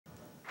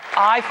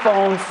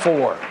iPhone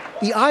 4.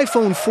 The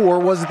iPhone 4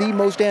 was the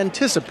most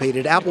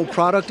anticipated Apple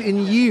product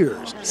in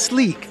years.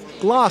 Sleek,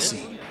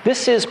 glossy.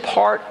 This is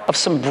part of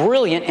some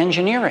brilliant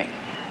engineering.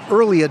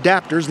 Early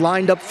adapters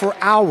lined up for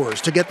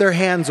hours to get their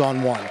hands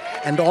on one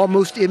and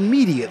almost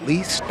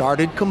immediately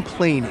started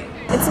complaining.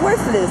 It's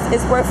worthless.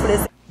 It's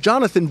worthless.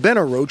 Jonathan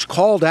Benaroach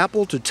called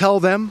Apple to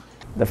tell them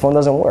the phone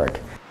doesn't work.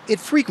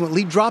 It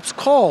frequently drops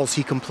calls,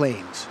 he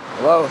complains.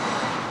 Hello?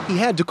 He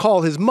had to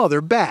call his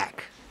mother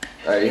back.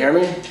 You hear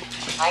me?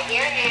 I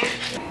hear you.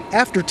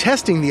 After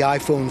testing the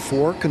iPhone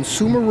 4,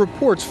 Consumer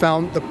Reports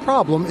found the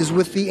problem is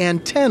with the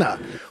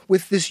antenna.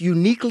 With this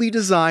uniquely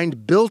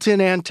designed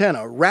built-in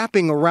antenna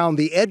wrapping around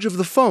the edge of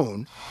the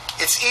phone,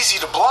 it's easy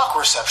to block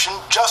reception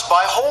just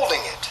by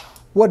holding it.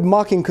 What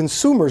mocking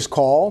consumers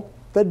call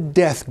the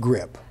death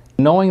grip.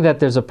 Knowing that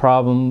there's a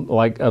problem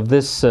like of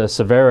this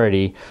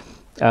severity,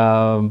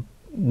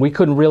 we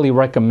couldn't really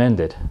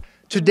recommend it.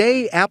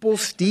 Today, Apple's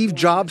Steve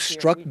Jobs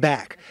struck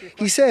back.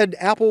 He said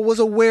Apple was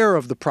aware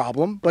of the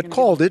problem, but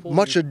called it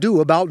much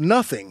ado about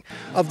nothing.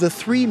 Of the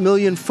 3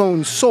 million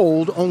phones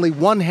sold, only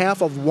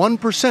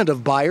 0.5%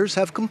 of buyers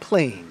have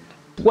complained.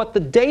 What the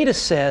data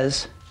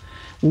says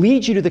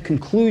leads you to the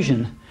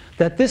conclusion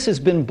that this has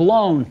been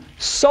blown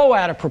so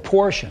out of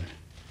proportion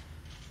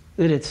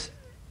that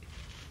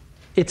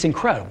it's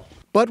incredible.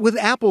 But with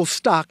Apple's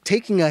stock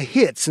taking a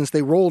hit since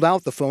they rolled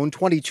out the phone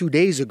 22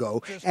 days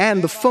ago,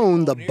 and the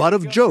phone the butt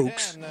of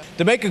jokes,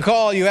 to make a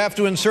call, you have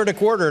to insert a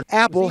quarter.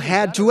 Apple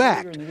had to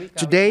act.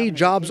 Today,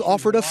 Jobs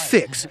offered a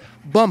fix: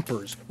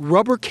 bumpers,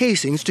 rubber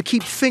casings to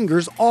keep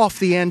fingers off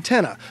the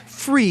antenna,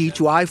 free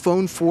to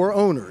iPhone 4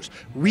 owners,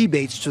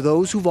 rebates to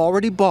those who've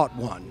already bought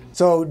one.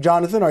 So,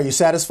 Jonathan, are you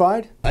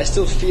satisfied? I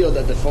still feel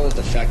that the phone is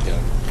defective.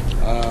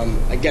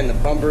 Again, the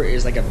bumper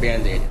is like a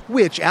Band-Aid.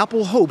 Which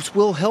Apple hopes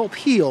will help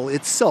heal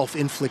its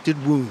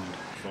self-inflicted wound.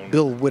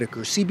 Bill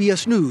Whitaker,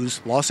 CBS News,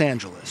 Los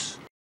Angeles.